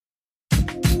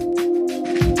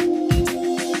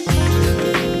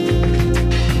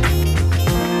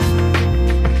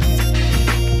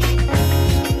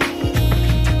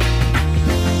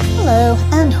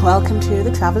to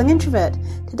The Traveling Introvert.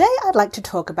 Today I'd like to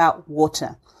talk about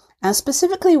water, and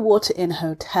specifically water in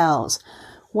hotels.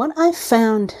 What I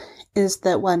found is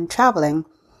that when traveling,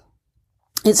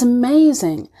 it's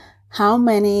amazing how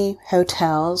many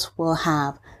hotels will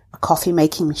have a coffee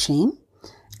making machine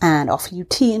and offer you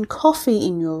tea and coffee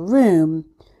in your room,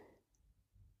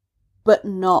 but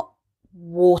not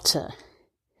water.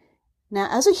 Now,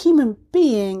 as a human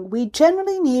being, we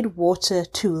generally need water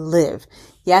to live.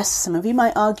 Yes, some of you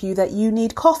might argue that you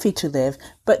need coffee to live,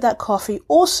 but that coffee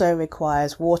also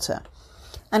requires water.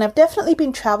 And I've definitely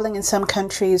been traveling in some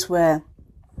countries where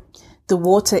the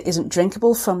water isn't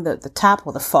drinkable from the tap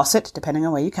or the faucet, depending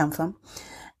on where you come from.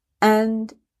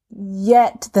 And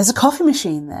yet there's a coffee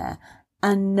machine there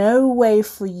and no way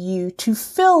for you to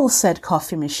fill said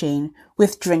coffee machine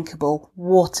with drinkable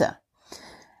water.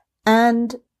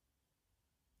 And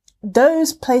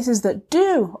those places that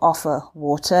do offer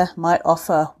water might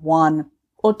offer 1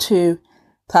 or 2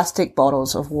 plastic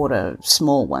bottles of water,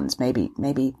 small ones,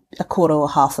 maybe a quarter or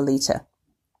half a litre.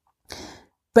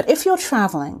 But if you're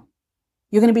traveling,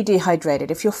 you're going to be dehydrated.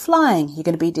 If you're flying, you're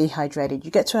going to be dehydrated.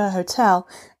 You get to a hotel,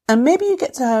 and maybe you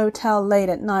get to a hotel late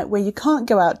at night where you can't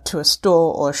go out to a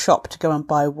store or a shop to go and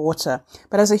buy water.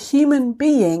 But as a human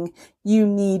being, you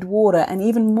need water, and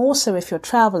even more so if you're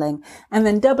traveling, and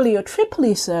then doubly or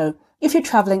triply so if you're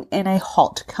traveling in a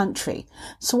hot country.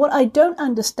 So what I don't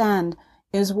understand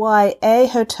is why A,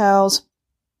 hotels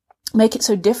make it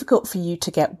so difficult for you to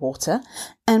get water,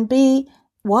 and B,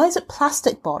 why is it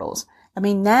plastic bottles? I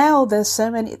mean, now there's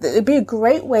so many, it'd be a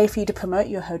great way for you to promote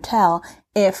your hotel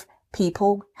if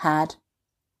people had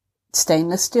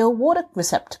stainless steel water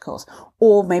receptacles,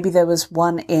 or maybe there was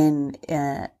one in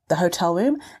the hotel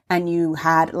room and you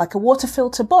had like a water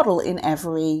filter bottle on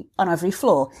every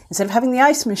floor. Instead of having the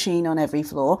ice machine on every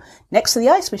floor, next to the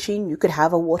ice machine you could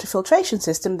have a water filtration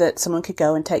system that someone could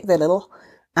go and take their little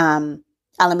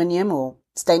aluminium or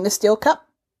stainless steel cup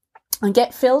and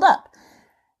get filled up.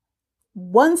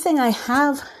 One thing I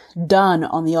have done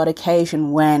on the odd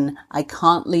occasion when I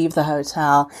can't leave the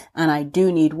hotel and I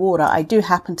do need water, I do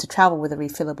happen to travel with a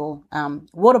refillable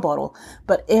water bottle.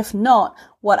 But if not,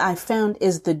 what I found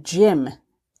is the gym.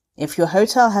 If your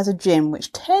hotel has a gym,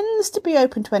 which tends to be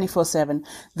open 24/7,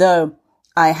 though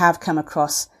I have come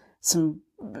across some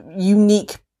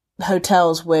unique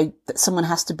hotels where someone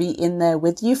has to be in there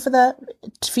with you for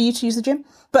you to use the gym.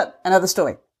 But another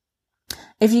story.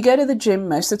 If you go to the gym,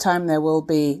 most of the time there will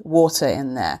be water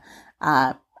in there.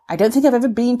 I don't think I've ever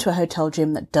been to a hotel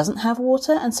gym that doesn't have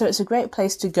water, and so it's a great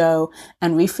place to go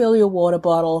and refill your water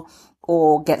bottle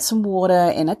or get some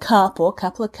water in a cup or a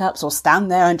couple of cups, or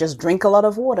stand there and just drink a lot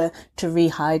of water to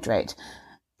rehydrate.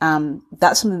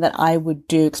 That's something that I would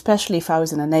do, especially if I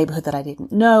was in a neighborhood that I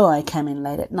didn't know, I came in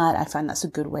late at night. I find that's a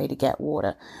good way to get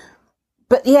water.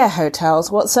 But yeah,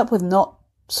 hotels, what's up with not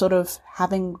sort of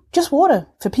having just water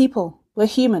for people? We're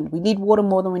human. We need water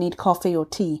more than we need coffee or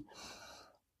tea.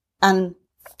 And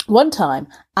one time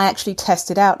I actually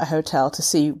tested out a hotel to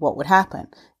see what would happen.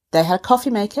 They had a coffee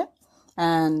maker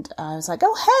and I was like,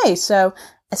 oh, hey, so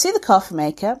I see the coffee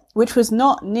maker, which was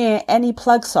not near any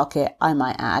plug socket, I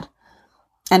might add.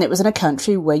 And it was in a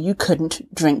country where you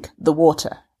couldn't drink the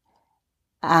water.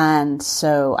 And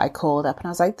so I called up and I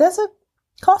was like, there's a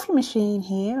coffee machine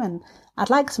here and I'd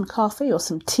like some coffee or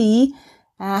some tea.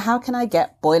 How can I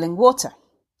get boiling water?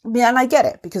 Yeah, and I get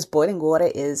it, because boiling water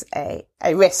is a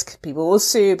risk. People will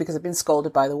sue because I've been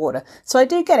scolded by the water. So I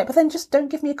do get it, but then just don't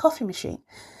give me a coffee machine.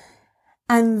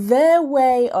 And their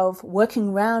way of working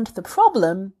around the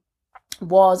problem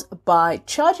was by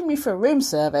charging me for room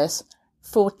service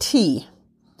for tea.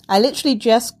 I literally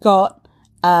just got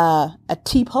a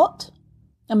teapot,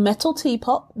 a metal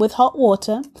teapot with hot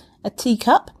water, a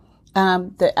teacup.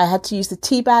 That I had to use the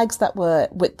tea bags that were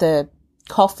with the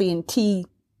coffee and tea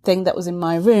thing that was in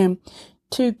my room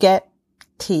to get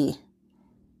tea.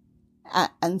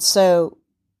 And so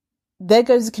there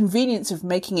goes the convenience of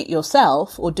making it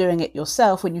yourself or doing it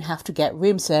yourself when you have to get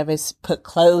room service, put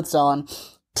clothes on,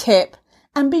 tip,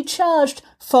 and be charged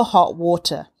for hot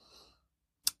water.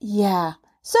 Yeah.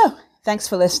 So thanks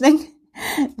for listening.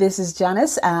 This is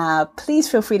Janice. Please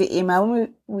feel free to email me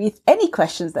with any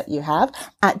questions that you have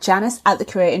at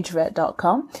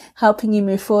janice@thecareerintrovert.com, helping you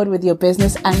move forward with your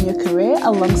business and your career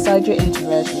alongside your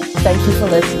introversion. Thank you for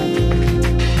listening.